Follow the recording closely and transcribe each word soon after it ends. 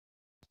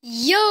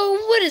Yo,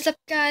 what is up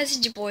guys,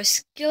 it's your boy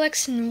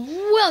Skillex and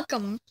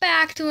welcome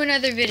back to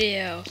another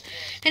video.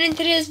 And in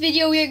today's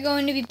video we are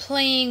going to be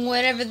playing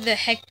whatever the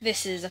heck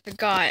this is, I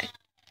forgot.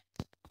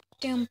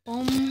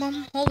 Hold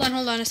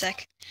on a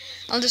sec.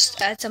 I'll just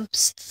add some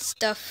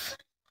stuff.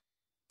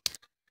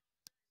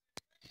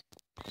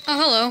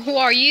 Oh hello, who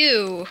are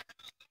you?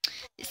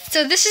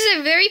 So this is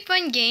a very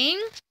fun game.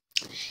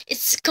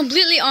 It's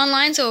completely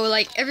online, so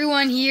like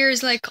everyone here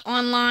is like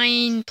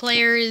online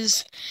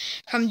players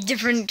from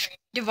different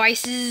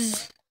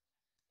devices.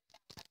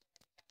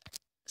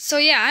 So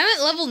yeah, I'm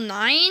at level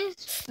 9,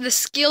 the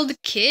skilled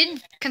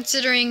kid,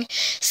 considering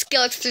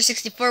skill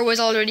X364 was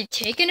already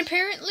taken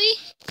apparently.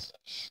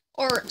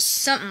 Or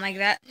something like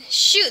that.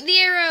 Shoot the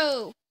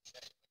arrow!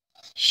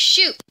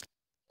 Shoot!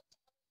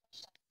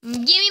 Give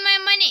me my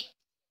money!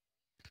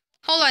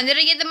 Hold on, did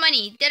I get the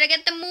money? Did I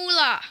get the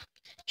moolah?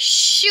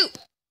 Shoot!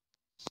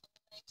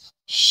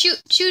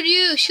 Shoot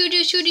you,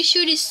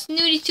 shooty,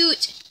 snooty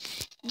toot.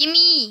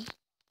 Gimme!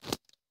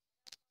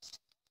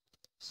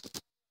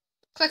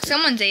 Looks like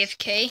someone's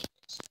AFK.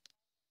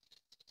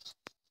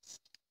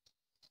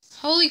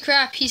 Holy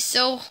crap, he's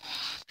so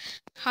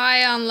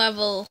high on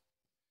level.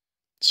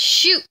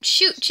 Shoot!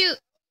 Give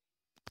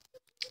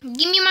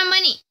me my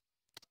money!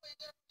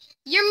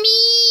 You're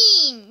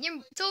mean!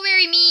 You're so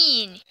very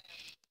mean.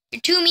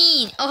 You're too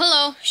mean. Oh,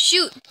 hello.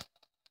 Shoot.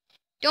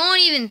 Don't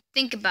even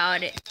think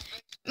about it.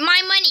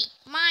 My money!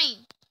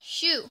 Mine!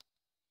 Shoot.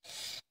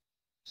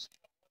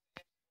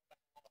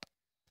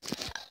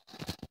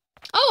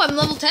 Oh, I'm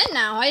level 10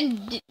 now. I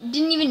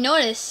didn't even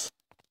notice.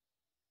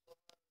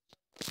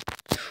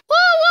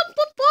 Whoop.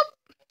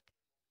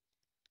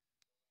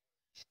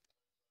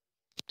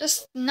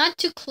 Just not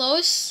too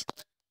close,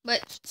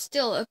 but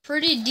still a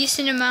pretty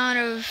decent amount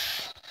of...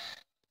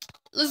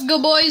 Let's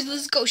go, boys.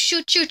 Let's go.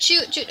 Shoot.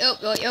 Oh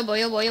boy.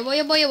 Give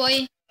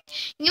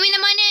me the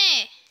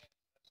money.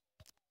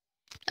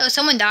 Oh,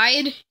 someone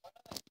died.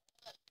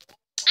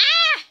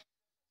 Ah!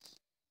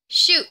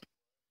 Shoot.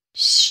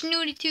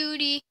 Snooty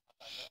tooty,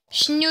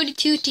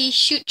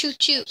 shoot.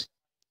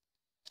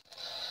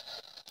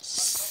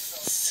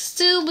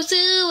 Suba,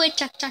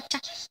 cha.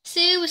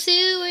 Suba,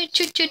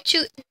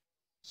 shoot.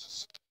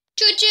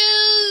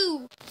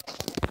 Choo.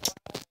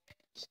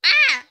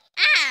 Ah.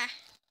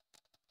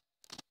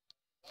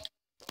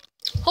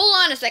 Hold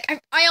on a sec.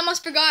 I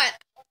almost forgot.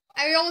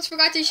 I almost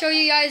forgot to show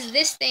you guys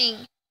this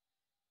thing.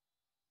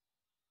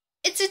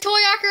 It's a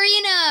toy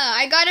ocarina.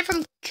 I got it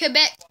from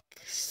Quebec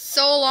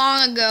so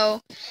long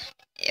ago.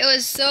 It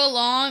was so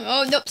long.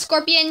 Oh, nope,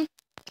 scorpion.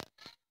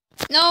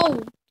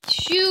 No.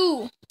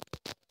 Shoo.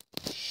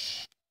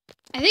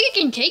 I think I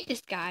can take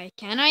this guy.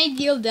 Can I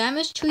deal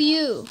damage to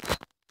you?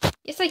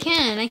 Yes, I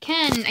can. I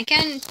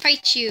can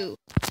fight you.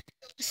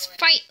 Let's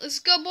fight. Let's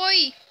go,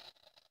 boy.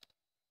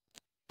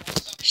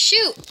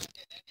 Shoot.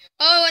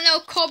 Oh, no,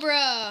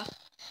 cobra.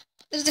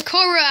 There's a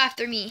cobra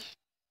after me.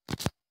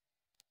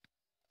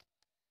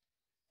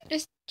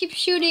 Just keep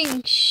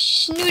shooting.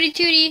 Snooty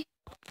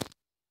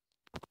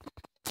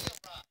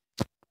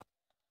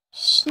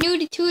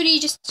tooty,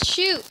 just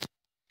shoot.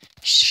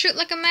 Shoot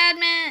like a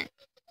madman.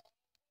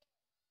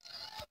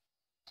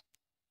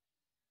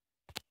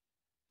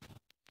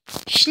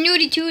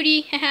 Snooty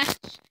tooty, haha.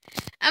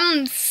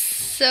 I'm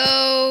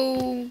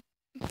so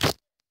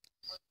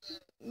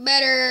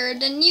better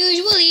than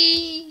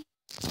usually.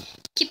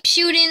 Keep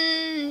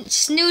shooting.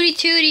 Snooty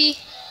tooty.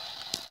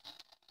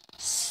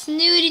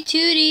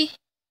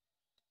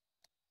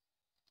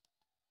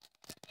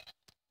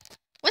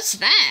 What's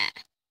that?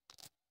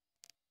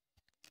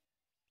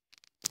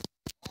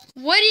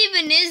 What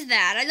even is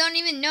that? I don't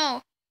even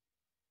know.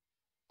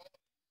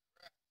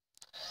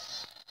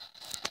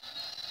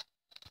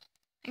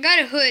 I got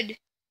a hood.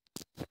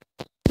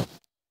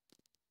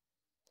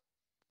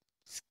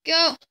 Let's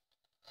go.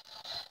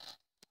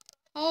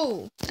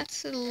 Oh,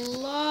 that's a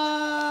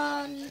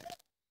lot.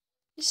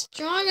 He's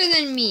stronger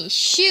than me.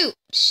 Shoot.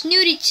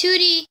 Snooty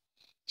tooty.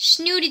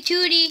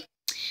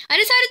 I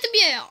decided to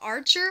be an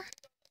archer.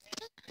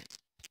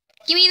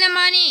 Give me the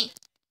money.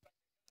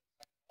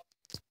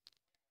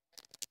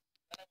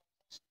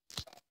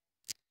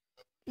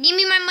 Give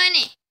me my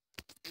money.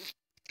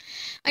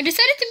 I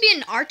decided to be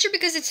an archer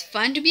because it's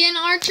fun to be an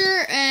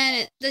archer and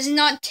it does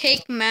not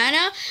take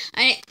mana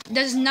and it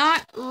does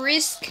not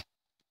risk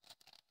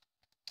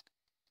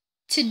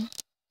to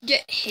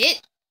get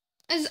hit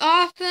as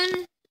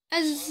often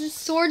as a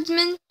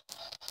swordsman.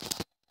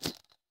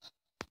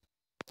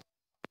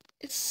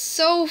 It's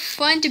so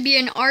fun to be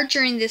an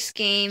archer in this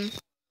game.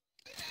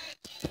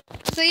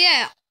 So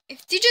yeah,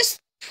 if you just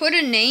put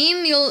a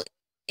name, you'll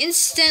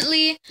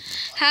instantly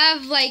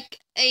have like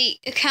a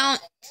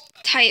account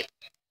type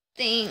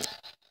thing.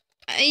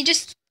 I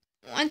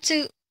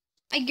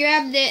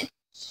grabbed it.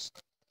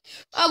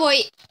 Oh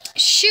boy,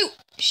 shoot,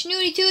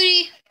 snooty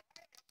tooty.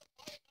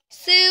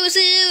 Suwa,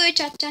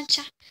 cha.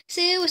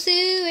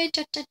 Suwa,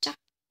 cha.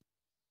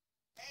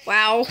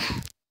 Wow,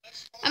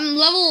 I'm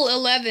level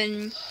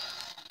 11.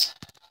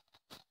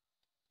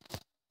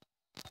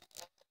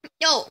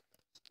 Yo,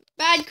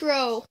 bad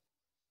crow.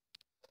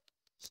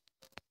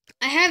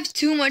 have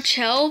too much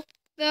health,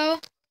 though.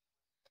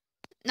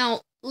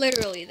 No,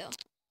 literally, though.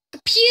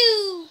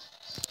 Pew!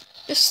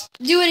 Just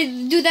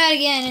do that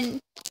again,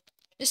 and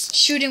just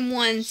shoot him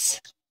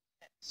once.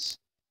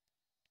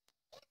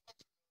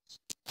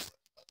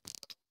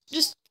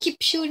 Just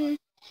keep shooting.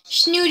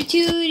 Snooty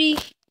tooty.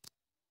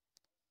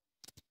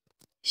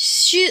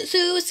 Shoot,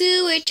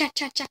 cha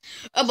cha cha.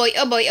 Oh boy,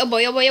 oh boy, oh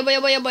boy, oh boy, oh boy,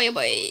 oh boy, oh boy, oh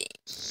boy.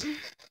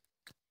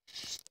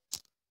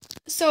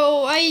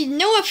 So I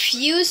know a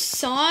few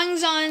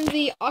songs on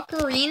the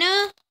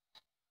ocarina,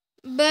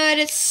 but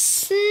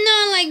it's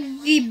not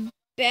like the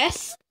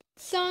best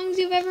songs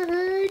you've ever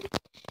heard.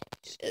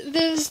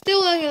 There's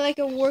still like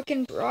a work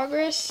in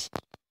progress.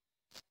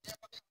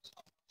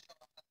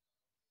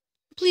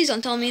 Please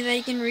don't tell me that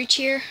he can reach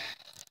here.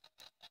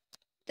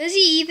 Does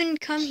he even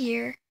come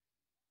here?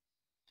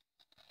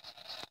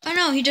 Oh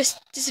no, he just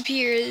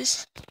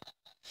disappears.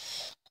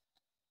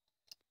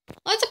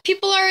 Lots of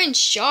people are in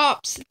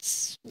shops.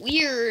 It's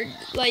weird.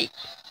 Like,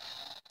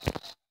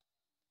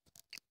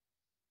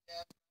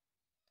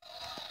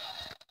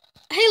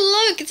 hey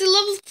look, it's a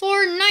level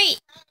 4 knight.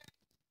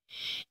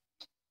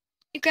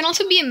 You can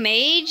also be a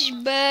mage,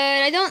 but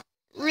I don't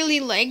really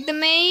like the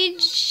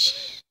mage.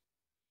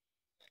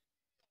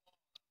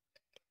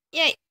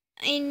 Yeah,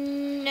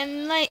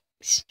 I'm like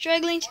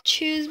struggling to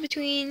choose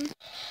between.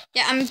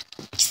 Yeah, I'm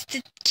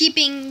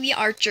keeping the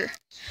archer.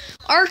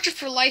 Archer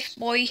for life,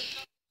 boy.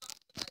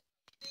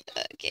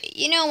 Okay,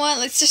 you know what?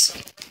 Let's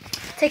just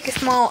take a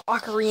small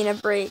ocarina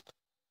break.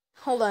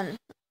 Hold on.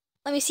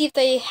 Let me see if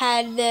they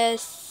had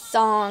this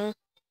song.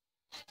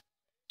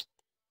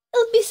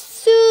 It'll be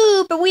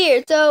super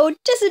weird, so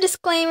just a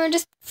disclaimer,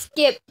 just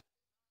skip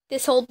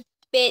this whole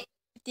bit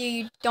if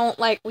you don't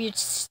like weird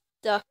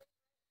stuff.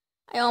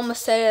 I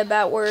almost said a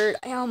bad word.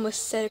 I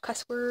almost said a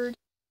cuss word.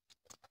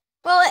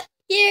 Well,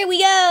 here we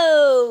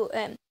go!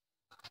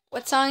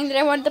 What song did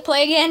I want to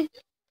play again?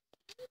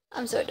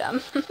 I'm so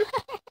dumb.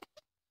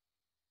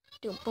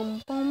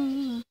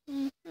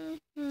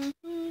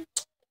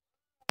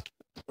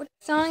 What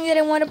song did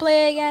I want to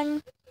play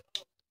again?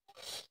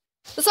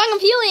 The Song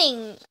of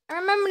Healing! I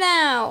remember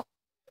now!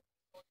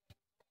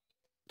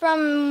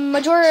 From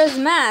Majora's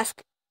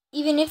Mask.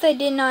 Even if I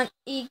did not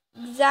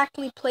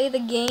exactly play the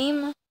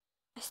game,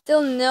 I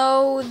still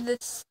know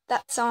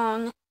that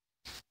song.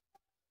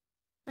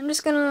 I'm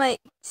just gonna like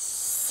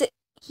sit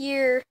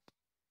here.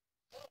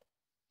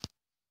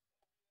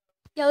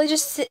 Yeah, let's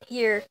just sit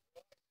here.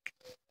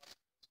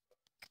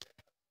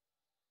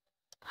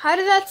 How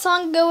did that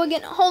song go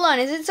again? Hold on,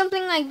 is it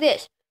something like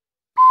this?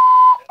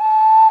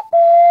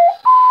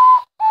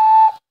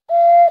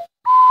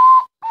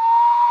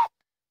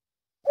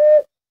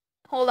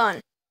 Hold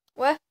on.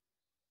 What?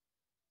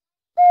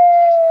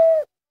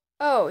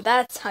 Oh,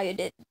 that's how you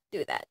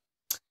do that.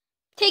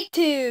 Take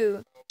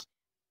 2.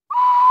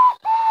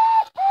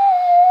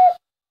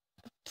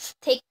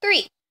 Take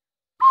 3.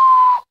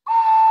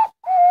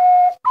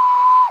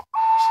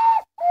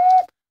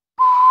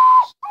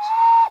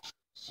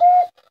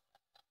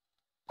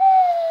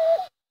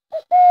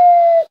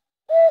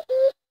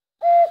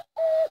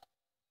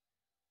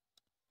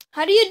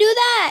 How do you do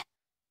that?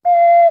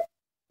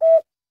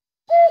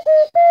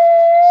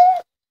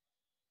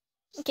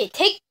 Okay,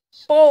 take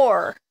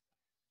 4.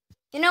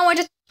 You know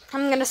what?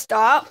 I'm gonna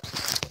stop.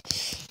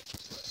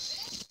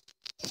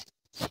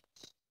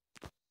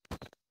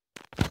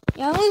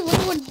 Yeah, I only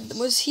wonder what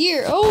was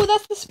here. Oh,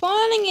 that's the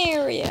spawning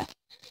area.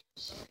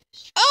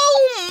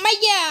 Oh my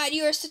god,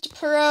 you are such a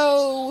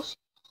pro.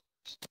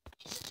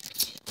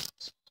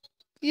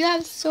 You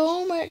have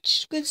so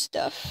much good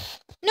stuff.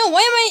 No,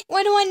 why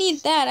do I need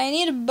that? I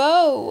need a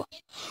bow.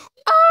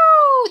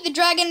 Oh, the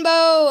dragon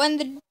bow and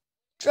the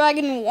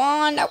dragon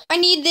wand. I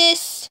need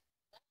this.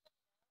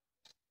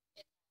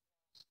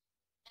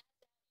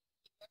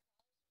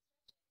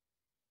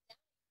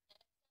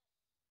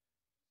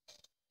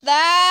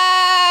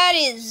 That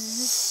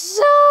is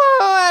so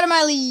out of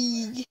my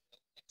league.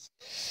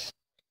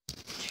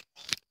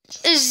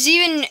 There's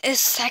even a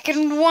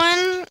second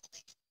one.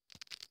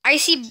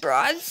 Icy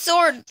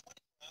broadsword.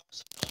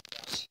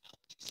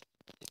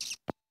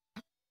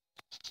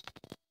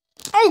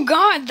 Oh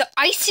god, the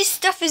icy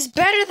stuff is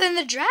better than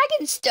the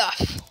dragon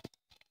stuff.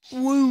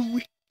 Woo.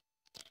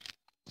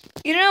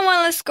 You know what?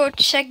 Let's go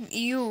check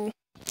you.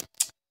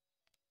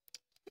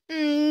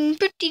 Pretty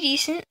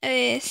decent.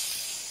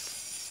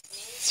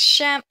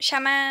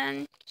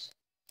 Shaman.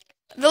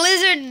 The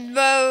lizard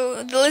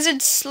bow. The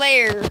lizard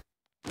slayer.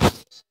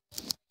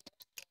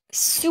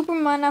 Super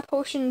mana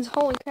potions.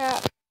 Holy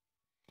crap.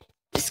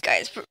 This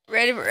guy's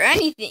ready for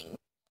anything.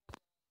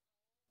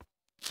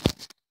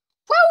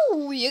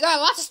 Whoa! You got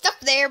lots of stuff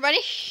there,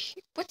 buddy.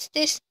 What's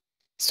this?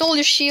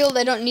 Soldier shield.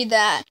 I don't need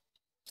that.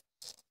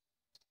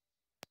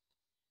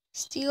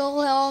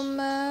 Steel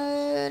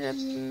helmet.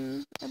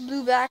 A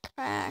blue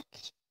backpack.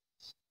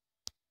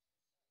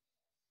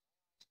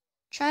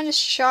 Trying to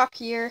shop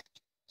here.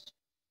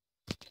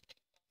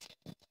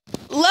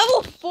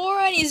 Level 4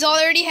 and he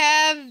already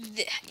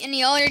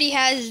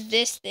has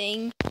this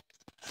thing.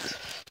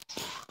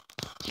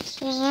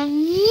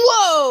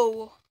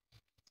 Whoa!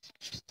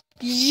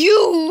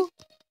 You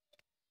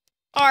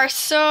are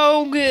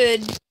so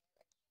good.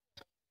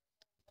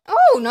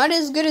 Oh, not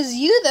as good as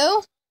you,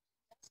 though.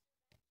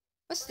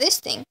 What's this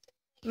thing?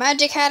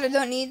 Magic hat, I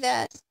don't need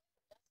that.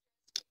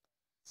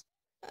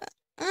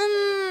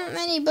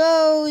 Many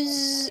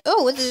bows.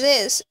 Oh, what is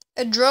this?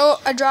 A draw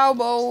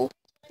bow.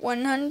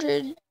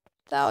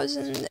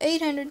 100,000,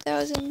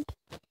 800,000.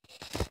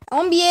 I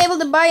won't be able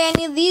to buy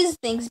any of these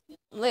things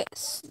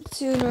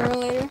sooner or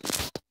later.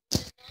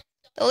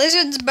 The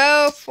lizard's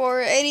bow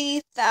for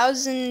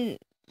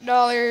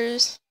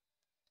 $80,000.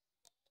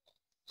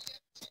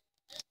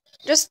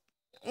 Just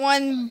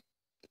one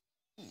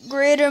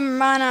greater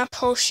mana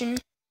potion.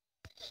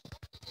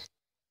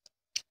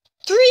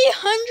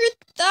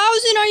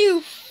 300,000? Are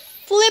you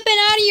flipping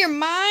out of your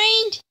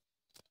mind?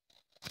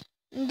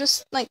 I'm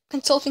just like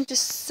consulting to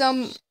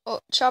some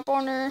shop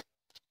owner.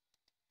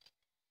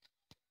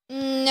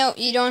 No,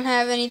 you don't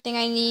have anything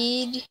I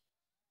need.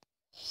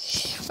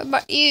 What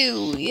about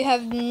you? You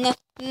have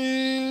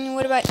nothing.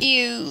 What about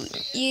you?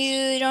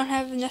 You don't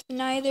have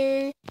nothing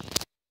either.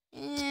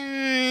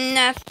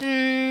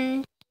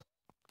 Nothing.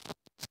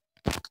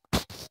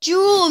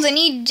 Jewels, I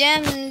need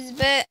gems,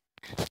 but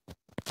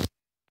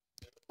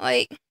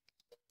like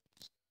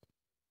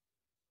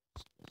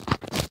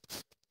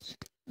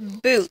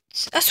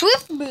boots. A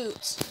swift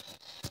boots.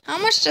 How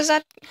much does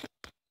that?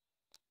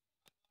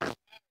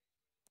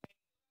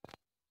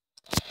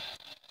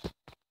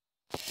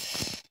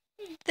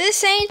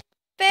 This ain't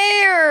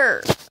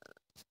fair.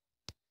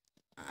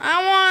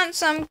 I want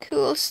some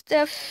cool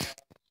stuff.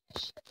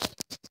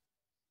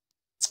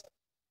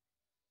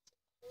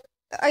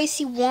 The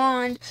icy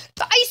wand.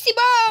 The icy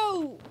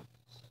bow!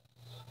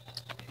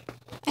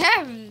 I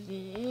have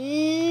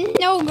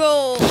no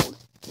gold.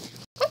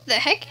 What the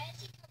heck?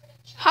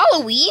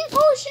 Halloween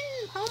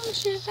potion? How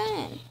much is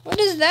that? What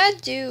does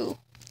that do?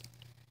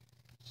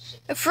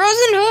 A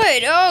frozen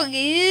hood. Oh,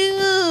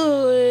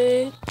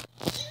 good.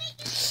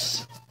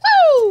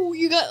 Woo!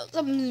 You got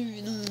some.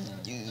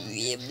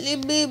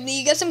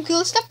 You got some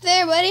cool stuff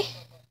there, buddy.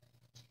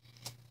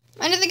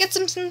 Mind if I get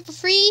some for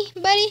free,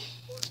 buddy?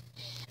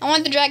 I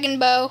want the dragon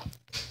bow.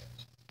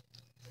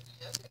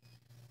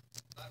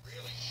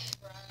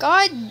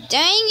 God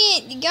dang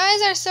it! You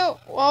guys are so.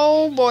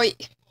 Oh boy.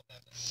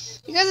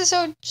 You guys are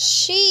so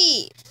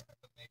cheap.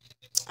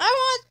 I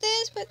want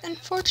this, but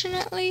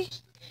unfortunately,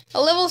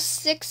 a level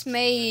 6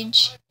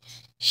 mage.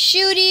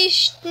 Shooty,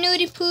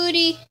 snooty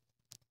pooty.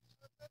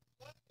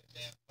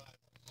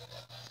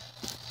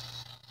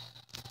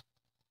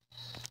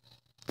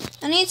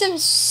 I need some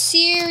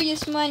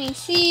serious money,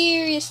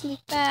 seriously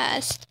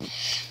fast.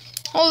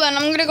 Hold on,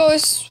 I'm gonna go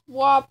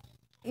swap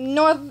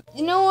North.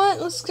 You know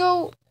what? Let's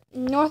go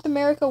North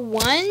America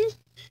 1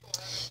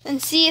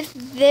 and see if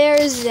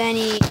there's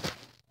any.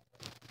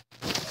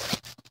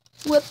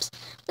 Whoops.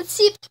 Let's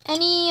see if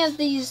any of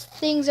these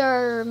things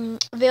are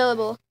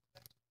available.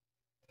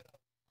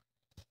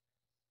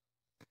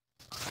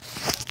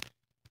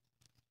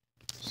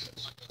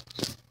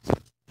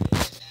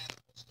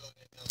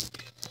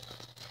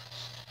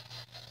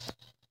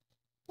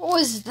 What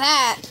was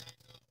that?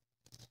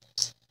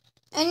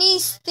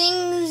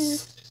 Anything?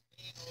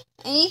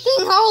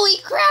 Holy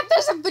crap,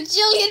 there's a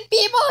bajillion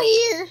people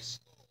here.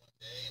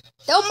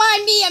 Don't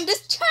mind me, I'm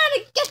just trying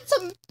to get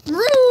some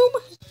room.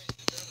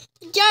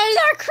 You guys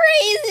are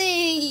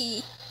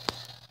crazy.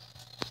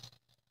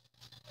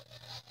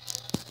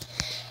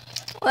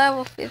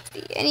 Level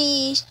 50.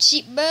 Any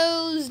cheap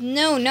bows?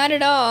 No, not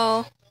at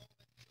all.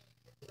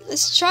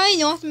 Let's try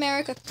North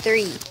America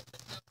 3.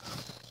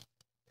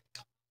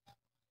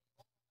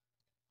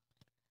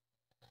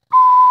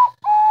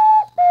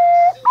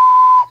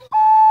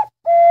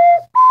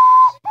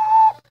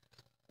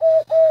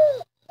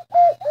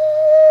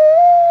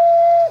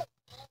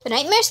 The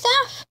nightmare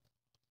staff?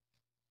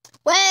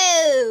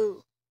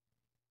 Whoa!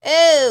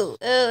 Oh,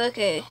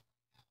 okay.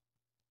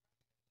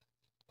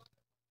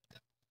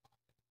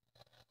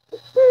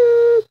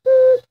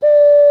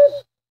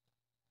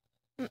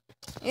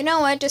 You know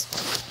what, just...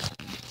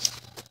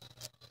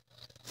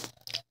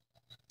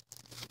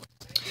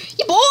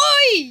 Yeah,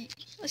 boy!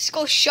 Let's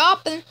go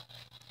shopping.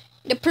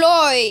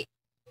 Deploy.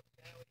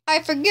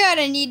 I forgot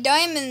I need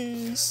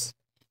diamonds.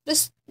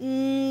 Just,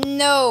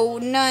 no,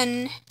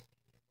 none.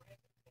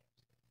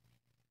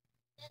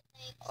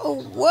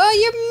 Oh, well,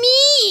 you're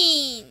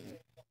mean.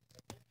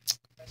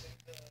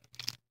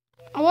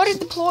 I want to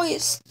deploy a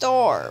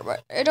store,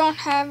 but I don't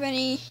have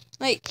any,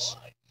 like,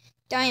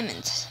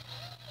 diamonds.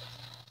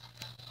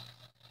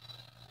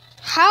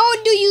 How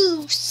do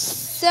you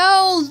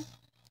sell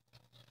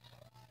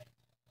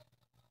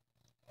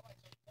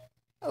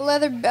a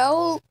leather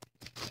belt?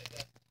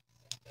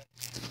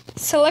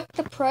 Select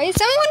the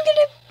price. I'm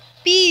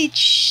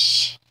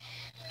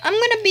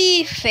gonna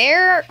be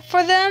fair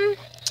for them.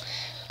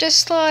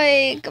 Just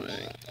like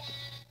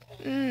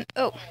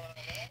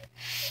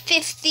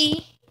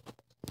 50.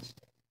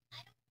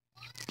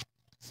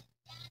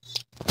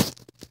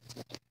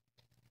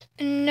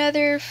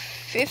 Another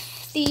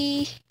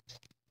 50.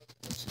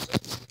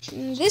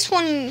 This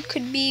one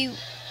could be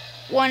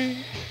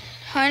 100.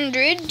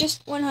 100,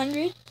 just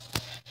 100.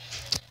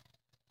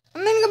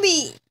 I'm gonna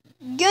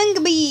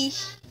be.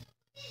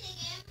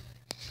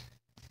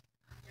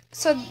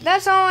 So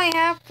that's all I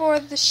have for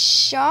the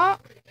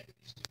shop.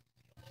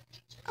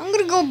 I'm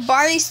gonna go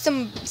buy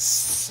some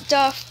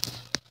stuff.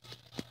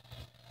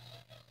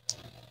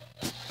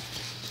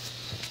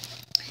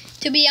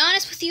 To be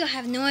honest with you, I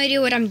have no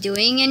idea what I'm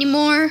doing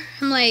anymore.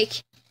 I'm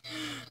like,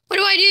 what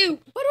do I do?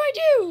 What do I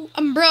do?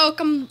 I'm broke.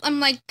 I'm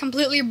like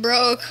completely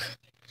broke.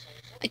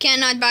 I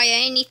cannot buy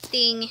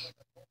anything.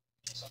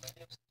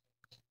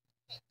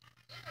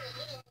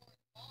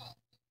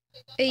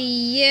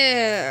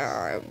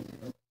 Yeah.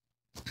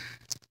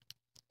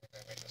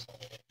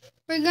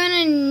 We're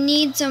gonna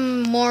need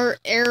some more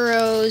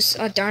arrows.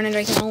 Oh darn it,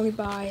 I can only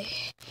buy.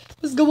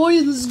 Let's go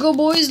boys, let's go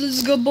boys,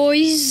 let's go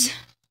boys.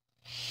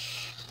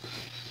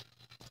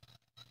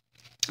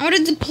 I want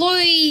to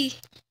deploy.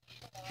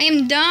 I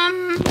am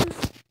dumb.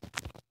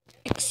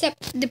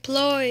 Except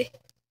deploy.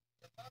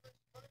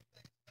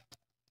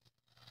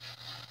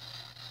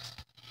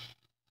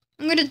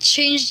 I'm gonna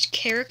change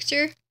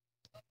character.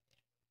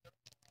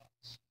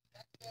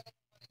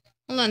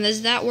 Hold on,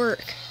 does that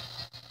work?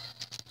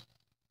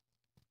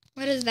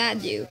 What does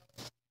that do?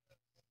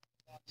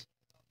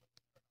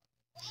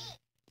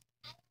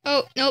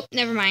 Oh, nope,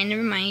 never mind,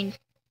 never mind.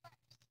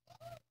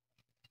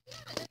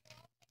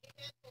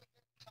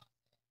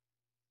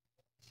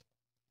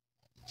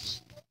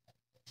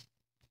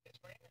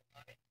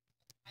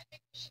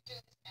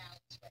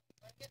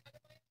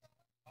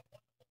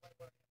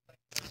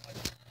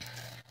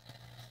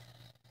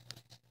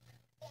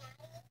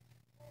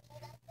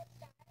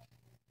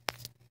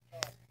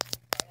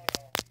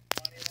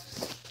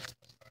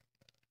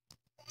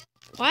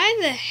 Why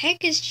the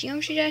heck is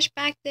Geometry Dash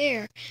back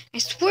there? I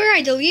swear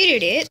I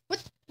deleted it.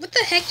 What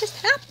the heck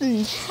just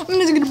happened? I'm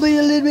just gonna play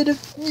a little bit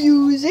of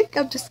music.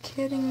 I'm just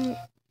kidding.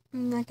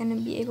 I'm not gonna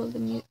be able to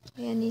play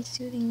any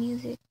soothing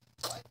music.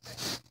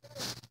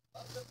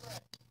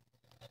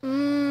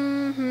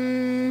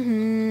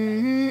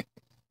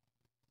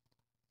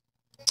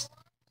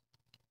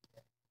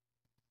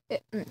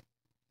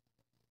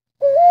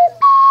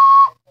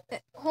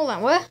 Hold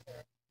on, what?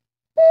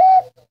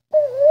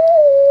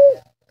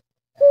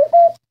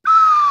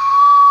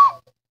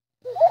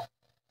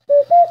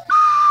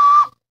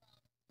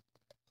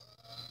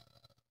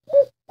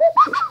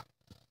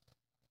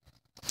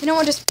 You know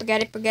what? Just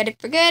forget it. What to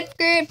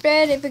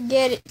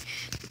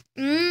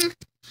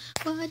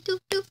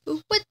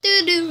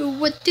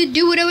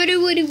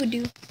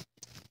do?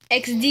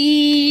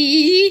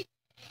 XD.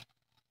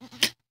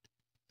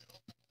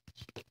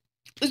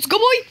 Let's go,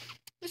 boy.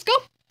 Let's go.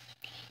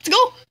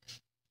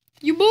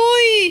 Your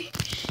boy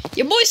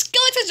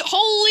Skeletons.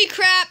 Holy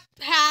crap!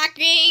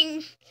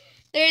 Hacking.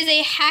 There's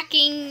a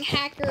hacker.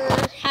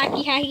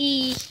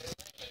 Hacky.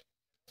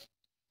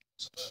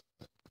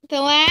 The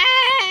lag.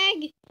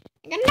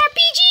 I got an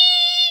RPG!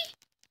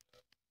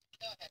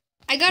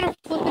 I got a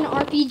flippin'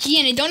 RPG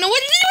and I don't know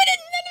what to do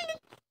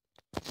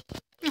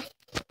with it!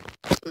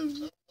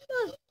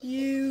 Fuck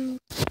you.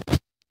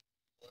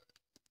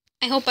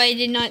 I hope I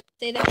did not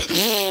say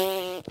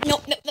that.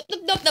 Nope.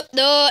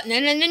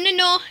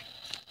 No.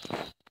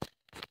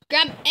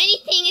 Grab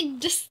anything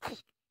and just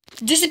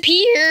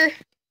disappear.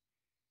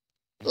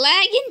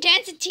 Lag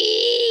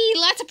intensity!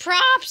 Lots of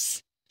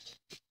props!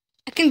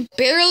 I can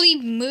barely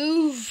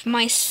move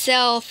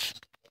myself.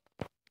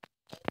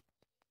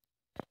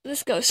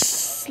 Let's go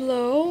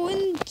slow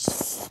and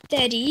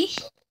steady.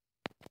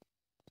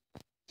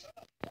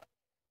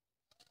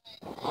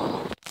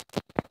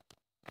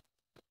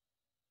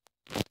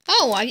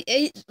 Oh,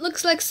 it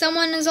looks like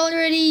someone has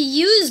already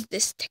used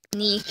this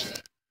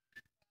technique.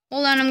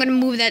 Hold on, I'm gonna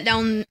move that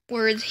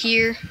downward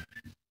here.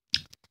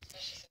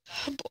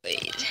 Oh boy.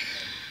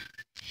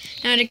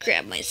 Now to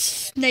grab my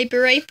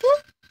sniper rifle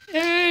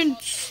and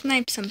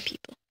snipe some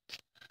people.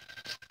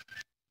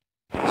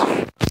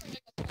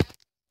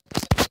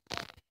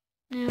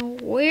 Now,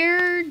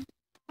 where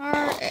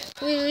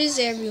is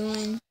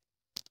everyone?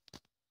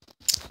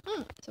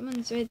 Oh,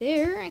 someone's right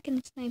there. I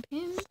can snipe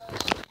him.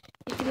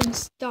 If he can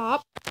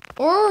stop.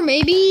 Or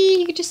maybe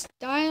he could just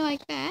die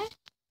like that.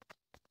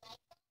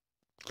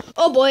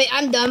 Oh boy,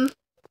 I'm dumb.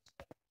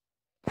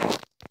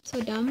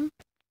 So dumb.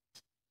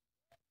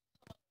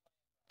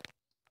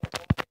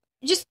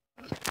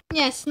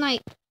 Yeah,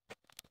 snipe.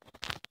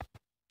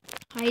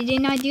 I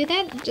did not do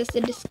that. Just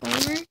a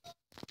disclaimer.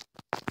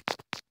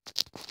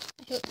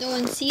 I hope no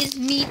one sees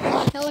me from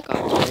a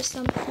helicopter or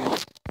something.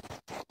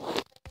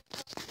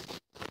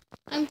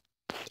 I'm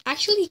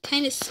actually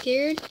kind of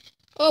scared.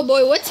 Oh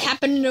boy, what's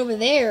happening over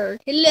there?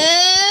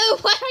 Hello?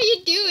 What are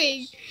you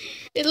doing?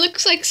 It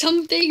looks like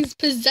something's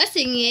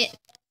possessing it.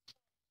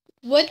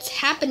 What's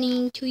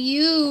happening to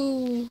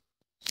you?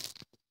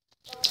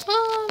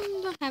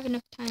 Don't have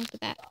enough time for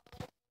that.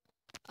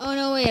 Oh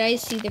no, wait, I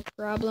see the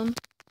problem.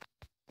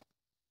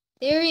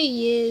 There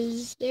he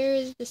is. There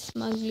is the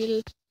smug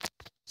little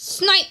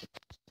snipe.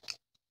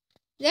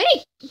 Did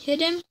I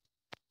hit him?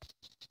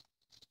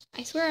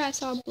 I swear I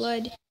saw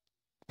blood.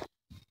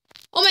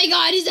 Oh my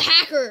god, he's a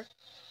hacker.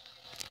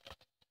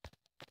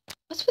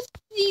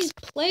 these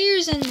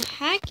players and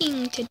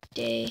hacking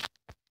today?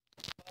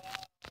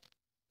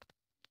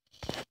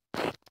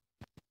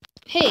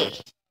 Hey.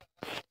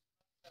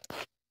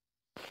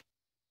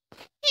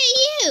 Hey,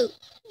 you!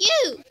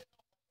 You!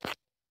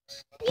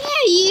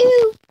 Yeah,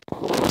 you!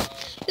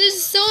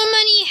 There's so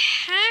many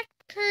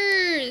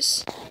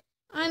hackers!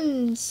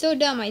 I'm so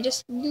dumb, I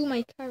just blew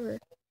my cover.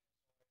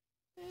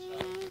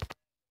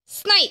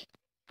 Snipe!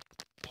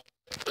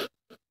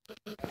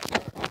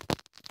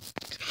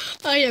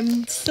 I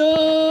am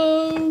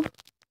so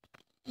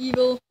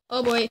evil.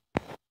 Oh boy.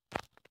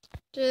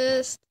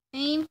 Just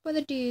aim for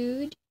the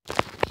dude.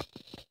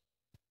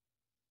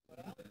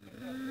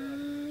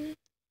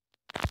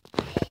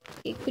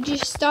 Okay, could you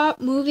stop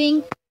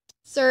moving,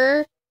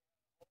 sir?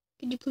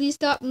 Could you please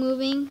stop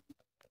moving?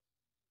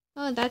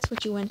 Oh, that's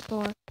what you went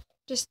for.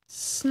 Just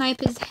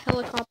snipe his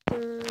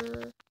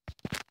helicopter.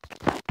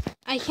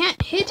 I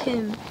can't hit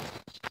him.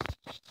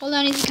 Hold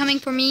on, is he coming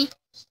for me?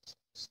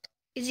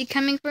 Is he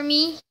coming for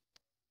me?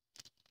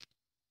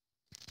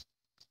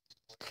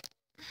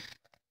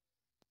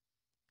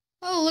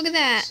 Oh, look at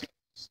that.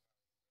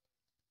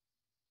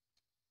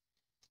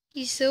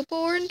 He's so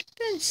bored and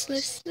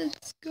defenseless.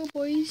 Let's go,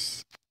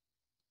 boys.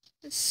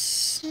 Let's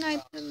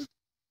snipe him.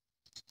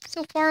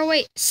 So far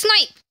away.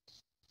 Snipe!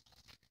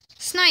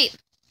 Snipe!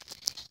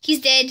 He's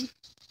dead.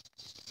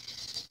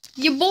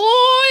 Yeah,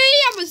 boy!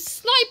 I'm a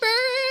sniper!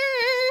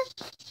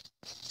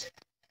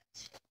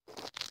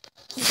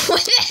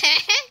 What the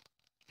heck?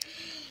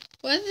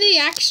 What the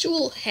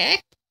actual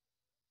heck?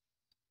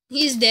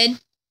 He's dead.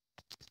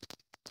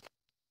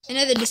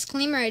 Another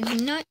disclaimer, I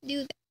did not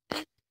do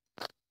that.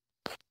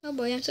 Oh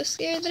boy, I'm so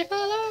scared that I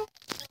fall off.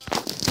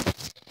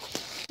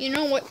 You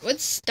know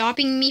what's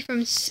stopping me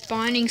from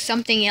spawning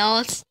something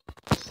else?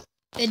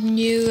 A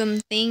new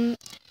thing.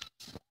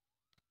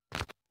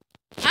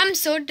 I'm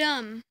so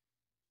dumb.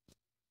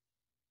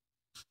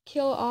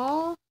 Kill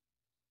all?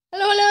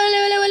 Hello, hello,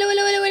 hello, hello, hello,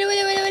 hello, hello, hello,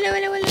 hello, hello,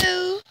 hello,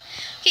 hello.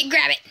 Okay,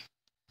 grab it.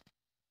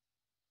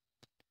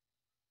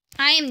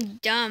 I am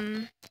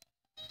dumb.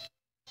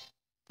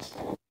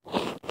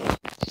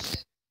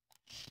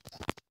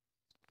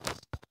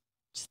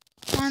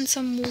 On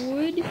some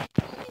wood.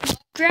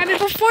 Grab it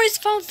before it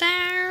falls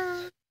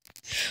down.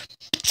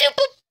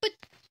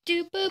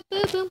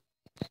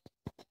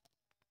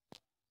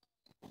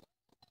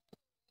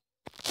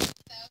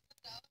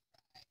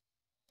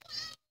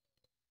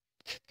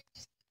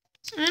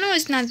 I know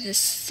it's not the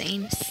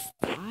same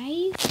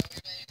size.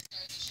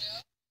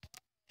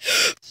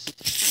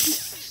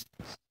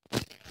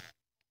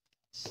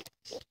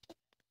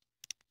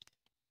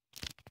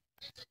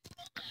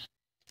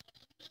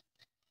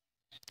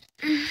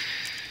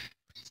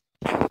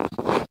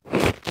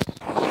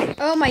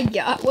 Oh my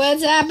god,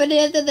 what's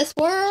happening to this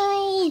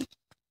world?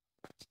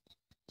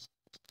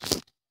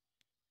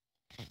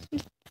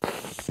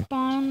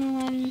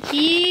 Spawn one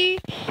here.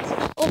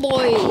 Oh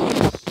boy.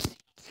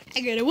 I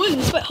got a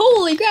wooden spot.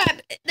 Holy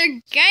crap, they're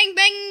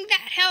gangbanging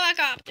that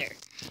helicopter.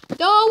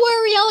 Don't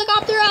worry,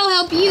 helicopter, I'll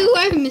help you.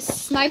 I'm a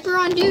sniper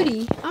on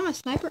duty. I'm a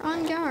sniper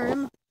on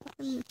guard.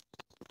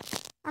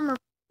 I'm a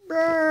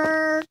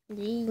bird.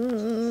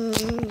 Where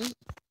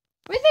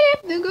did I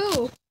have to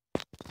go?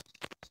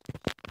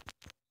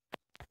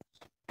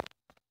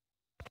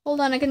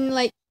 Hold on, I can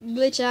like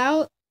glitch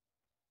out.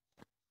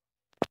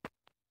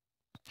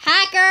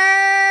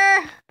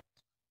 Hacker!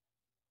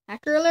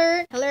 Hacker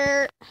alert!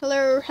 Alert!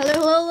 Hello!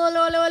 Hello! Hello! Hello!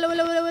 Hello! Hello!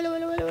 Hello! Hello! Hello!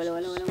 Hello! Hello!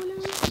 Hello! Hello! Hello!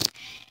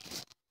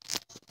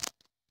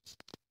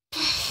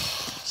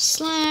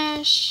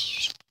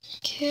 Slash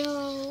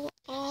kill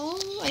all.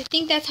 I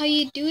think that's how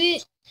you do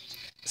it.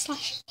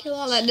 Slash kill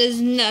all. That does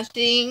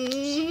nothing.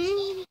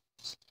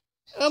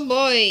 Oh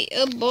boy!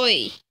 Oh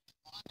boy!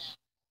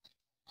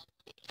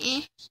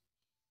 Eh.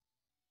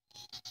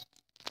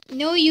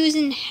 No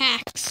using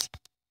hacks.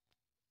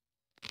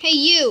 Hey,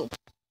 you!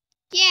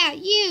 Yeah,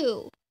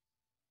 you!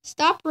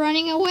 Stop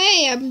running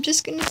away! I'm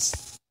just gonna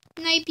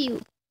snipe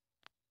you.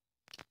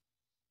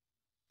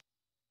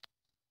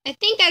 I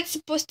think that's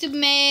supposed to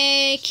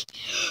make...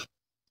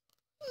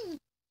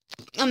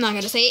 I'm not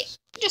gonna say it.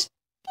 Just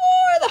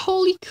for the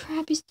holy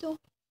crap, he's so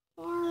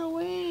far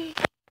away.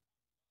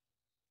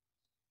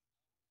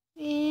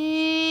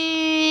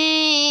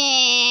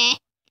 I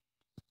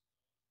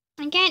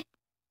can't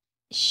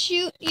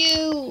shoot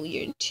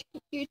you.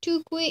 You're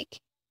too quick.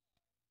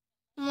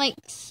 I'm like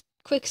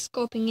quick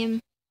scoping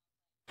him.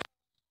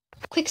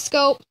 Quick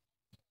scope.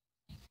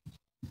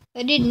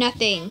 That did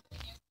nothing.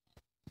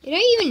 Did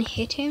I even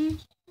hit him?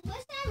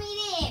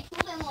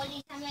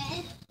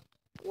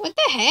 What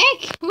the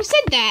heck? Who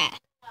said that?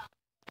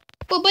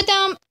 But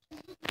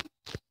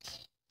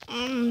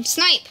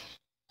snipe.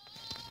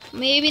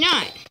 Maybe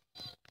not.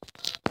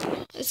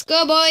 Let's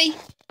go, boy.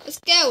 Let's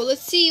go.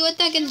 Let's see what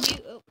that can do.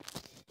 Oh.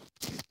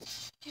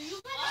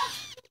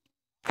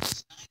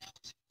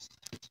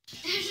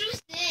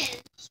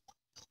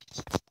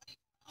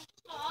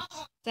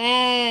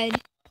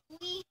 Sad.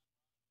 I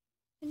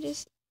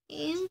just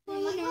am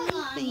playing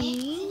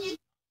everything.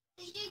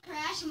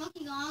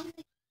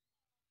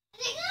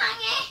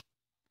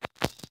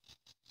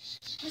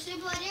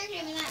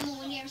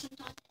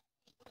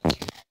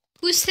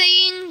 Who's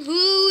saying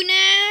who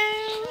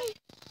now?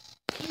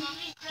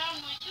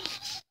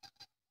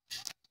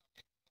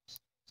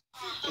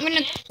 I'm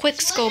gonna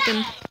quick scope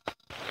him.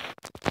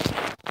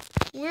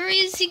 Where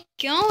is he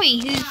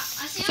going? He's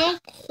so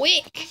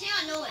quick.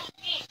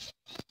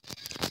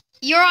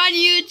 You're on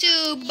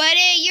YouTube,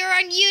 buddy. You're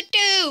on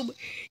YouTube.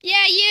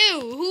 Yeah, you.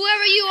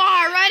 Whoever you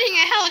are, riding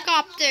a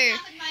helicopter.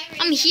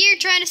 I'm here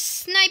trying to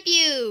snipe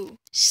you.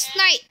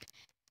 Snipe.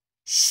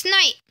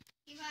 Snipe.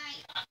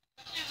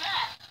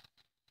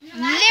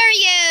 There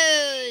he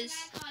is.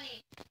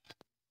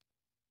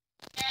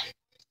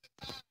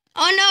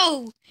 Oh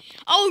no.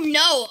 Oh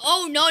no.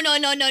 Oh no, no,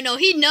 no, no, no.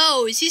 He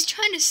knows. He's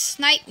trying to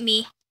snipe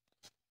me.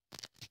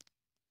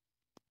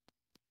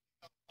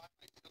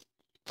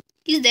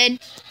 He's dead.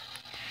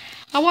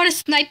 I want to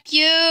snipe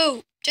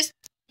you.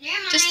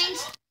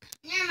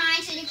 Never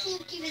mind. So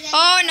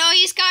oh no,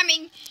 he's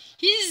coming.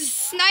 He's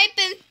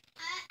sniping.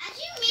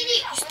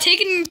 He's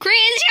taking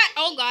crazy shot.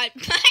 Oh god.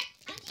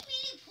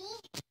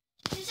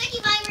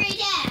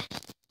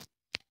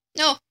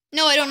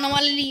 No, I don't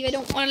want to leave. I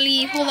don't want to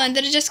leave. Hold on,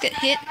 did I just get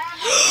hit?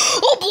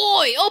 Oh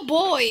boy, oh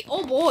boy,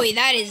 oh boy.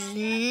 That is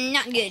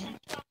not good.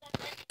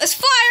 Let's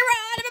fly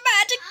around in a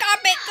magic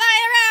carpet. Fly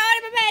around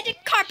in a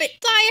magic carpet.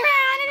 Fly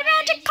around in a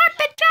magic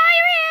carpet. Fly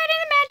around in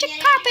a magic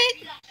carpet.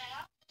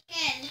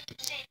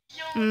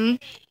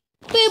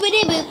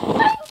 Boop-a-dee-boop.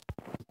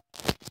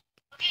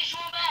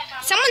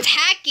 Someone's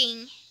hacking.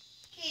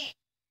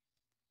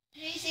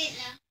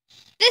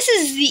 This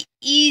is the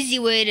easy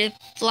way to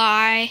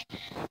fly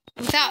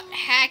without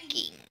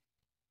hacking.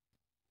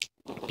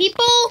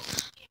 People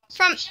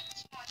from...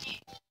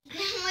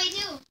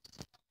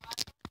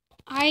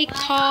 I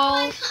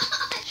call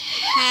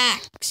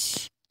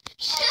hacks.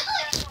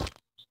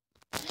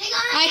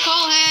 I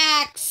call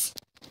hacks.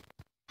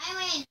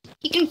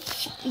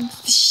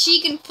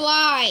 She can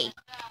fly.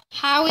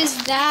 How is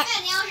that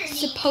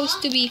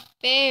supposed to be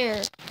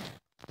fair?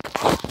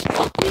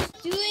 Who's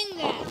doing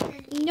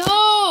that?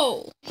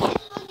 No.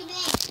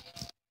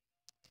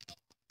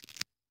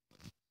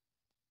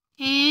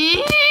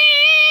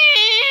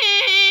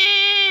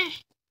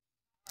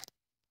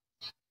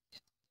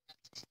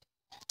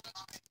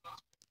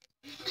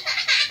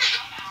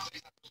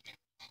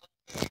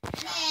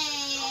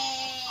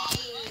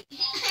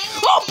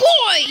 Oh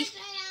boy!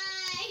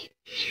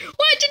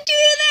 What'd you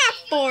do that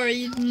for,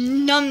 you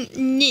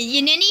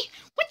ninny?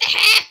 What the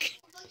heck?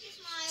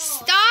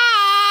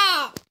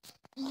 Stop!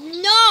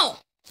 No!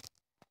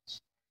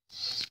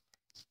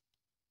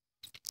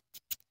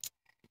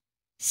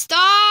 Stop!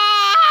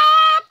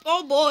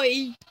 Oh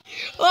boy!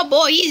 Oh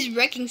boy, he's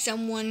wrecking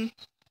someone.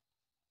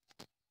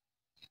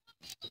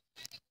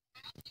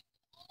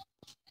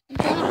 I'm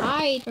trying to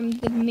hide from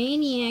the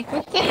maniac.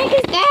 What the heck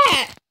is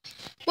that?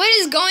 What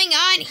is going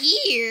on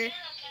here?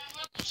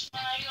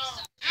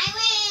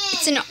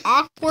 It's an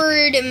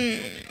awkward...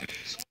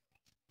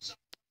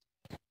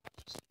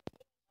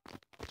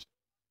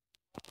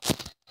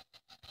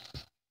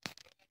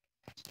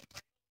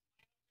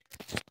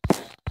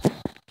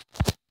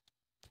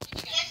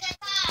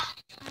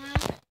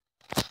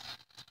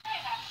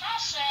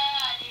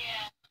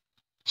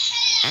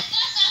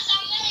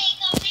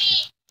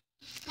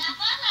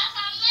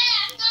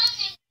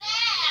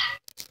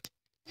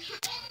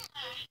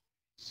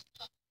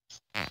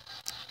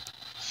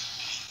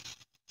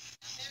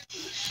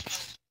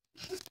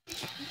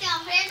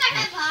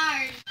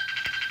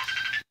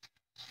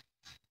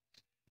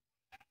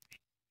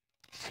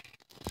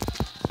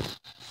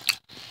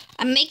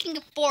 I'm making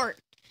a fort.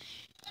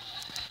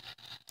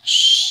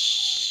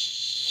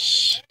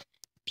 Shh.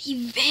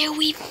 Be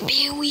very,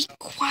 very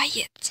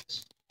quiet.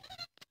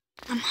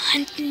 I'm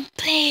hunting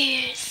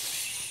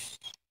players.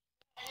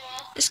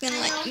 Just gonna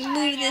like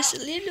move this a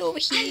little over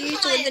here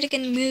so that I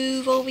can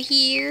move over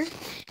here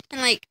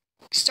and like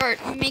start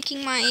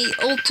making my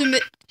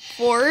ultimate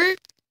fort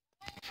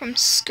from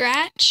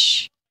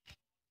scratch.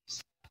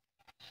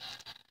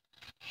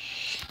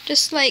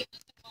 Just like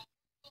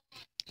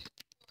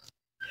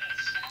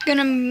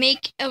gonna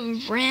make a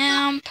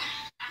ramp.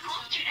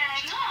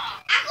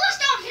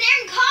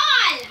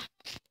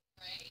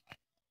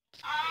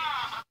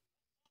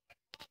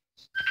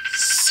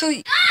 So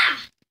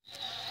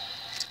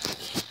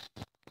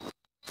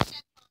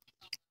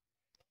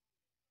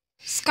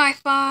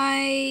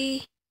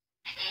Sci-fi.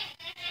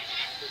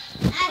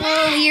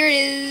 Oh, here it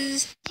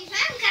is.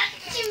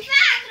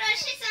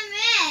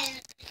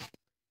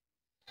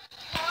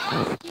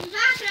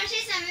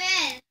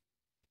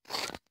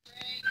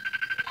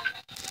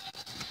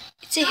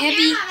 It's a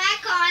heavy.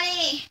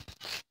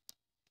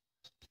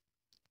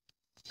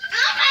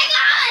 Oh my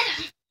god!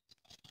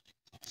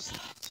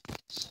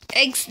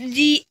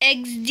 XD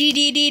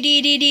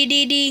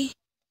XDDDDDDD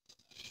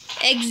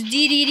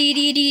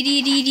XDDDDDDD.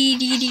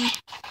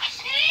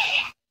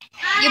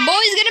 Your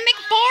boy's gonna make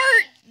a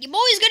fort. Your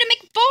boy's gonna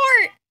make a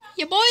fort.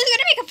 Your boy's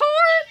gonna make a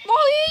fort,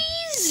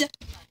 boys.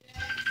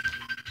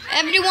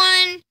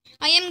 Everyone,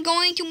 I am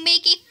going to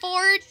make a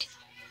fort.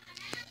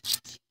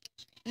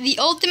 The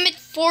ultimate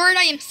fort.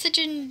 I am such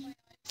a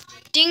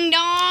ding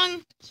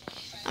dong.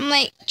 I'm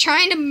like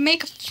trying to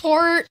make a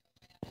fort.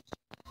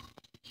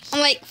 I'm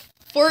like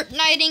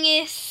Fortniting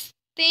this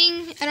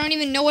thing. I don't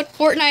even know what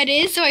Fortnite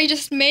is, so I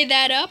just made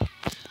that up.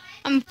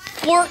 I'm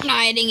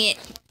Fortniting it.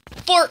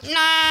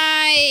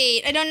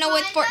 Fortnite! I don't know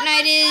what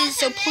Fortnite is,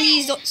 so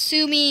please don't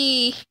sue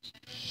me.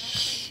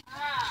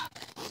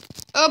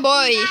 Oh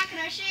boy.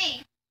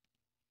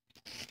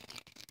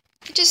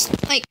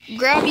 Just like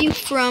grab you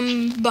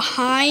from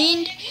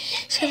behind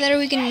so that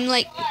we can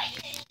like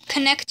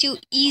connect you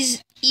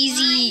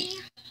easily.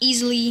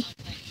 Easily,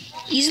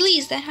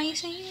 is that how you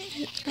say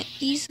it?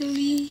 Like,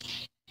 easily.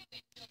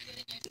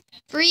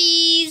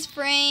 Freeze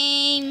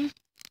frame.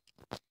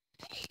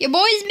 Your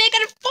boy's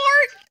making a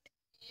fort.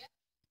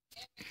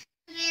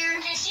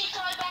 There.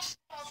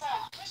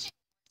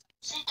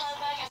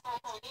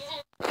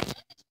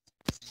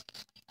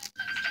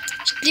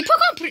 J'ai pas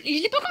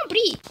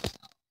compris.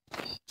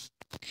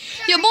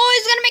 Your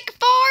boy's gonna make a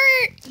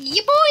fort.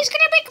 Your boy's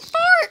gonna make a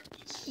fort.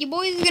 Your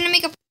boy's gonna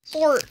make a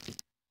fort.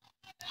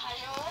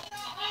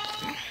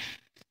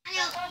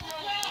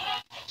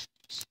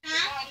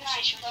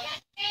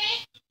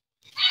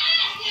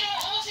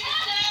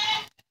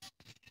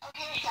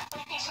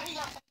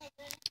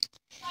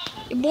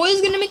 Your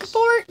boy's gonna make a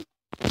fort.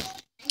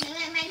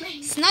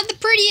 It's not the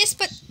prettiest,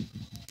 but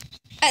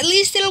at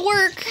least it'll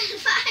work.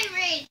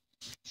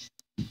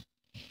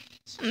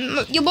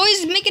 Your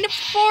boy's making a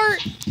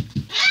fort.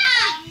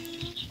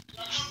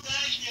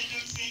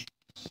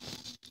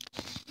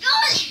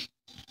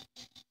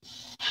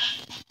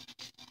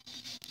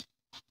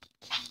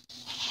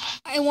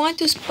 I want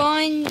to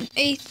spawn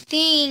a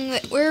thing,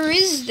 but where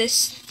is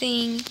this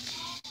thing?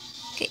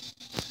 Okay.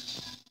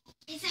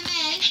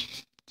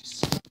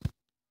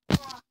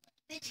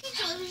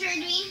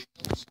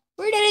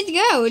 Where did it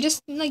go? It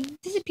just like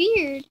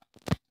disappeared.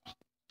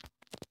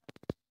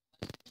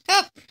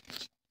 Oh,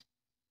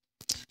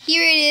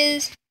 here it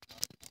is.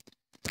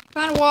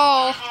 Found a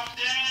wall.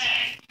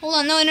 Hold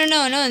on,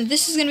 no.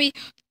 This is gonna be.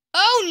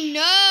 Oh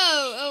no!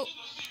 Oh.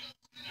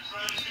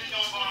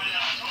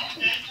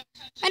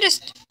 I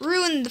just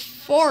ruined the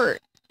fort.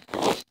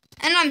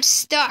 And I'm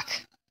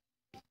stuck.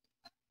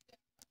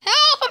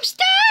 Help! I'm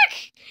stuck!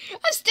 I'm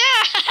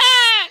stuck!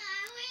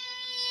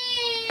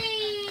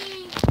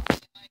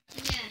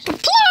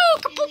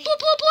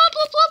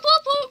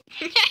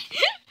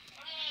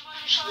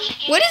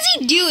 What is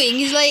he doing?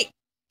 He's like,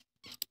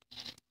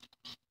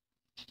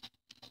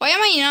 why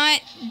am I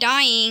not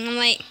dying? I'm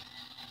like,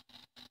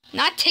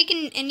 not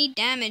taking any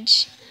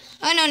damage.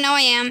 Oh no, now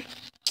I am.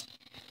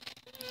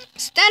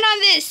 Stand on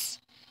this.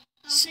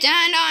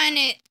 Stand on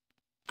it.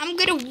 I'm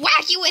gonna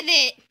whack you with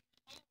it.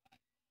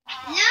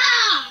 No!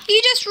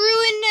 You just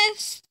ruined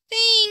this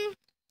thing.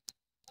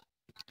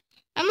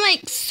 I'm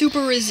like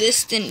super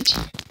resistant.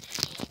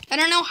 I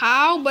don't know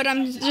how, but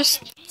I'm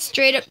just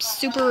straight up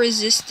super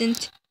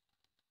resistant.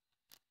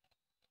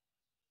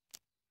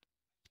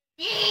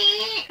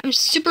 I'm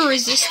super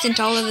resistant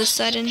all of a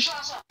sudden.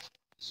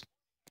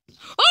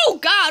 Oh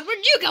God,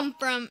 where'd you come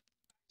from?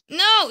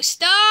 No,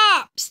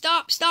 stop!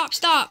 Stop!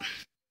 Stop!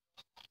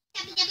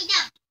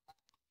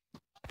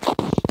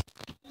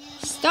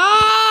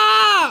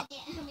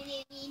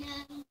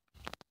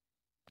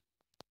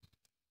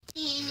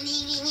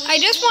 I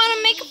just want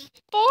to make a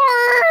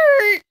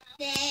fort.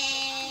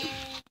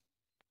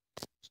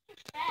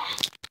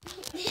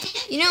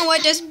 You know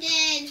what? Just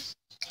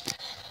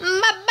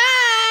bye-bye.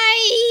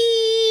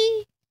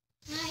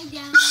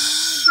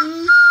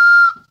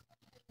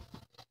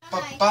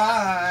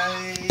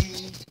 Bye-bye.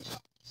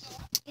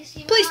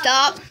 Please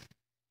stop.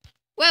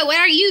 Wait,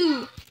 where are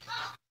you?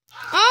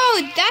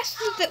 Oh, that's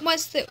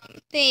what's the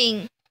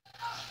thing.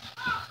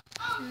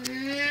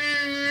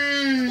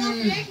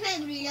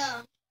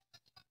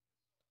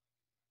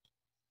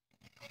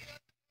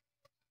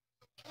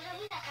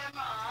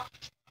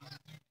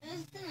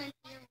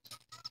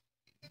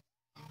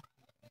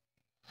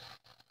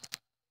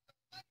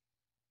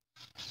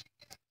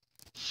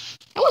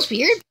 That was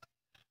weird.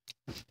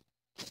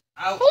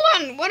 Ow. Hold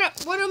on,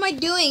 what am I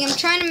doing? I'm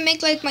trying to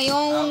make like my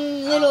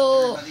own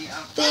little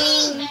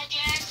thing.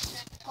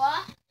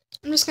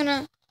 I'm just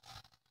gonna.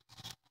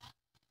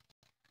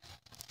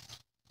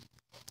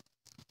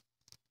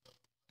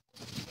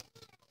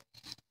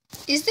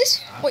 Is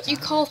this what you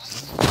call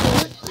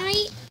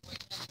Fortnite?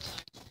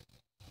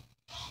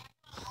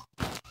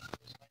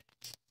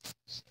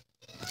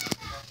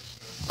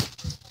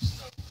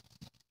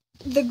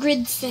 The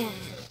grid sand.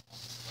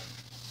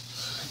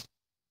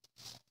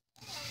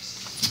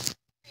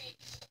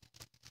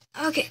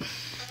 Okay,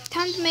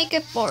 time to make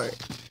a fort.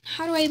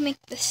 How do I make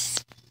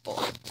this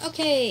fort?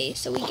 Okay,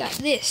 so we got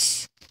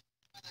this.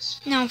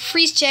 Now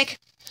freeze check.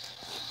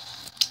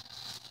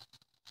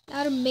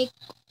 Now to make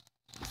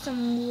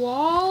some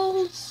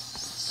walls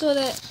so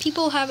that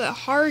people have a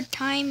hard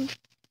time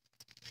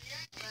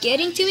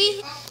getting to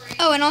me.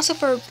 Oh, and also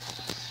for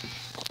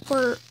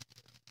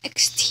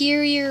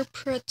exterior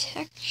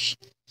protection.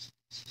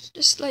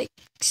 Just like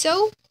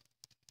so.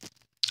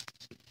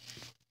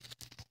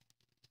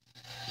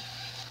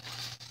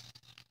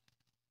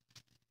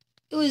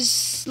 It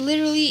was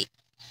literally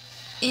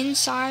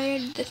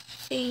inside the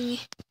thing.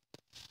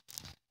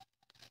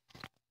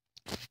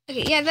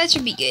 Okay, yeah, that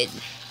should be good.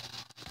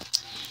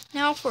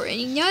 Now for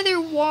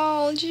another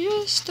wall,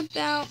 just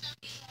about.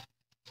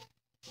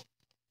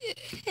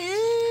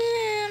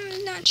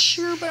 I'm not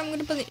sure, but I'm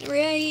gonna put it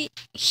right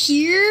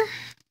here.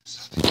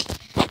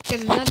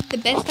 Because I'm not the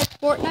best at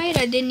Fortnite.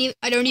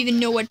 I don't even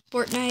know what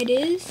Fortnite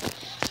is.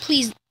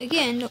 Please,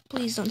 again, no,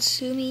 please don't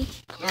sue me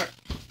for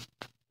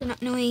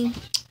not knowing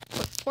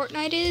what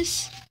Fortnite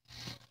is.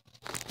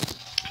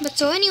 But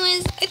so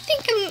anyways, I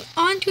think I'm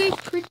on to a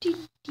pretty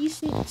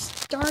decent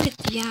start if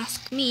you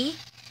ask me.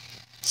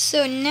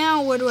 So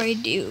now what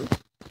do?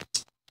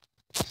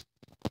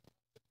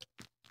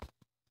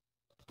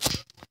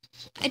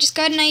 I just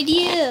got an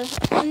idea.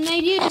 An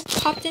idea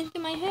just popped into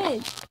my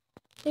head.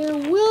 There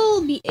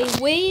will be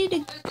a way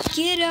to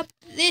get up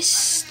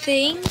this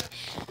thing,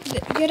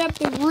 get up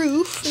the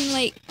roof, and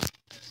like...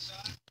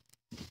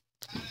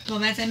 Bon,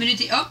 25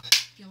 minutes et hop!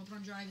 Puis on va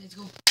prendre drive, let's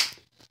go.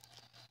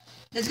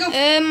 Let's go!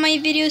 My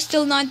video's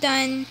still not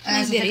done.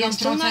 My video's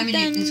still not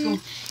done.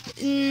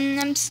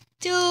 Let's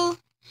go.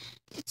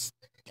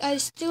 I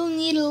still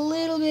need a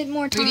little bit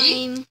more time.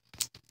 Really?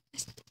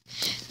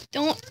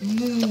 Don't,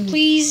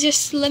 please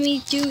just let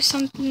me do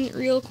something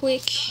real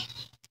quick.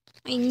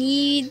 I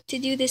need to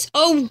do this.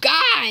 Oh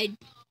God!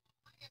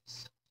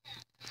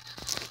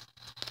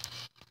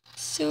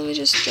 So we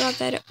just drop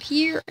that up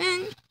here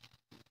and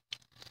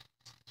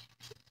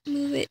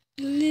move it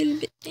a little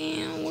bit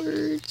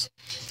downwards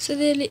so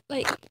that it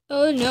like,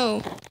 oh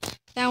no,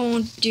 that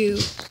won't do.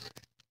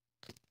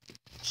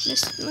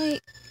 Just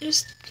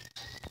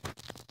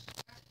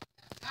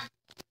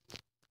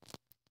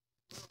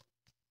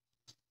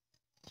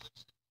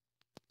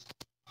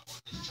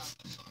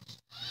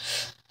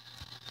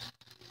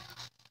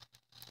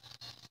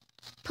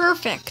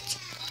perfect.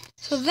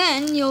 So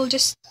then you'll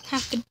just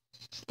have to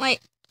like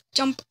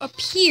jump up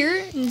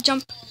here and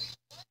jump.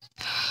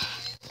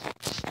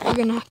 We're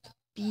gonna have to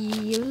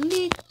be a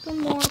little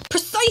more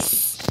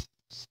precise.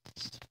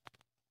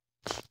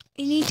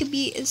 We need to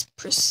be as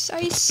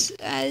precise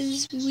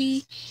as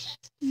we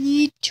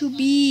need to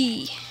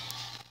be.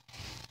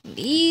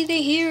 Be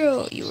the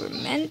hero you were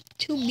meant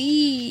to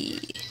be.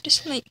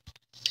 Just like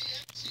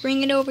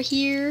bring it over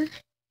here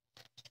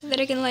so that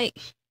I can like.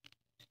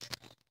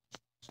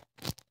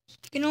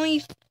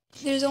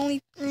 There's only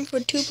room for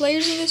 2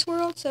 players in this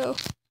world, so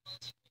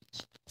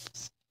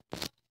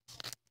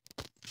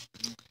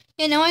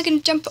yeah, now I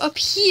can jump up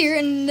here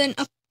and then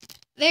up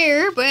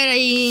there, but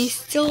I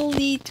still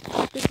need to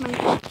practice my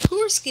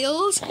parkour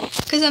skills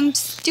because I'm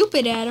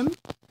stupid at them.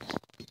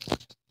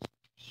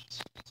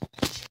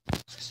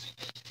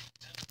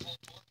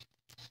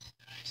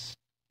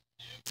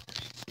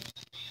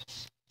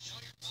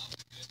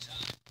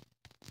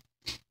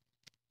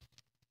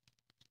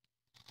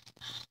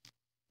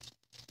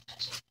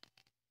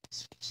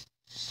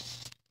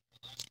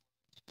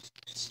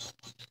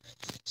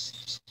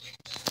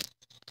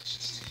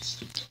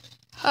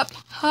 Hop,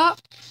 hop.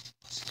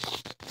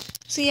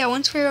 So yeah,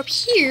 once we're up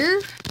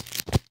here,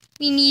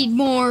 we need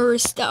more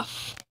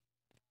stuff.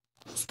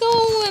 Let's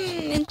go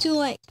into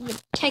like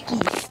the techie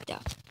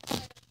stuff.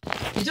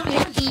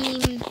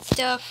 Techie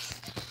stuff.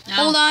 No.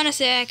 Hold on a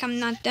sec, I'm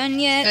not done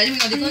yet.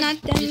 I'm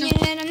not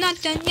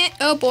done yet.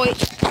 Oh boy.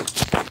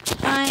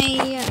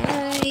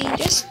 I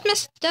just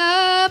messed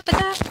up, but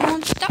that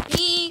won't stop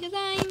me because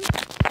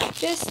I'm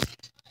just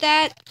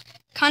that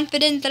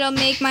confident that I'll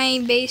make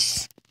my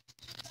base.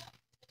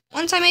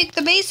 Once I make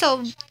the base,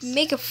 I'll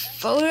make a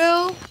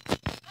photo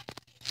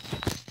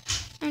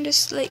and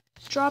just like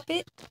drop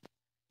it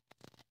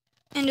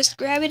and just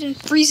grab it and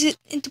freeze it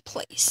into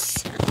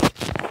place.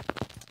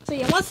 So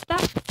yeah, once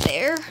that's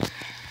there,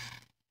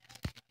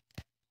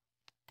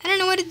 I don't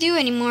know what to do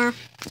anymore.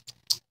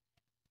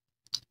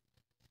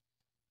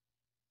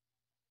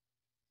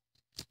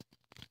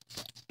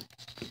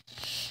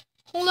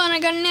 Hold on, I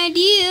got an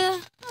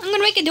idea. I'm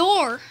gonna make a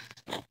door.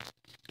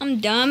 I'm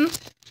dumb.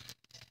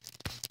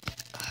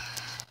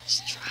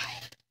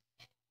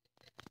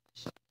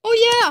 Oh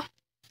yeah!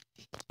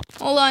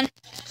 Hold on.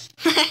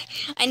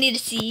 I need to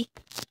see.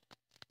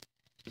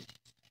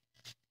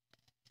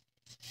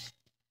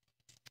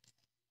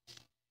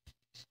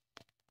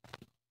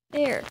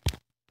 There.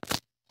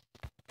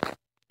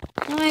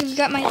 Now I've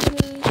got my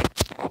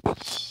little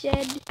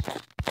shed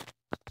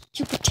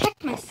to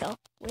protect myself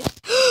with.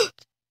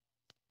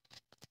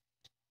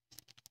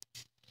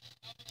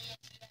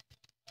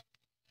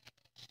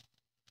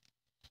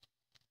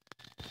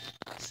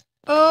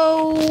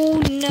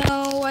 Oh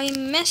no, I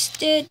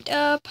messed it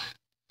up.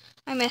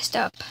 I messed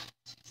up.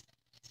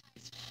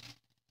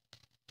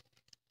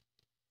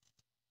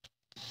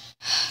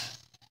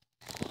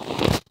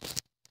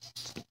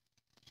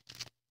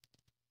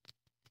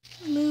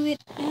 Move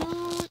it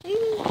down.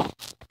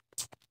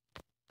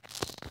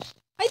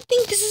 I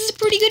think this is a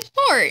pretty good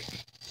part.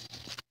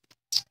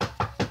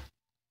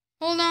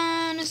 Hold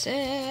on a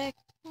sec.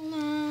 Hold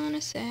on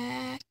a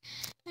sec.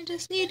 I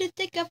just need to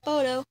take a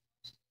photo.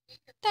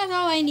 That's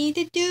all I need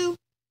to do.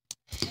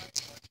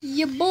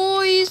 You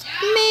boys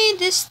made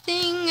this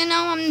thing and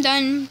now I'm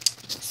done.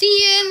 See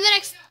you in the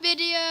next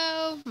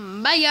video.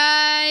 Bye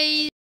guys.